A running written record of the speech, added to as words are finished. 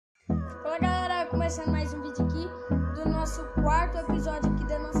Fala galera, começando mais um vídeo aqui do nosso quarto episódio aqui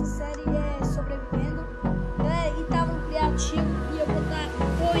da nossa série Sobrevivendo. E tava um criativo e eu vou estar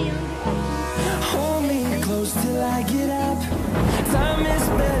apoiando aqui. Hold me close till I get up. Time is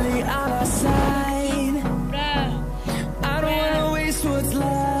better.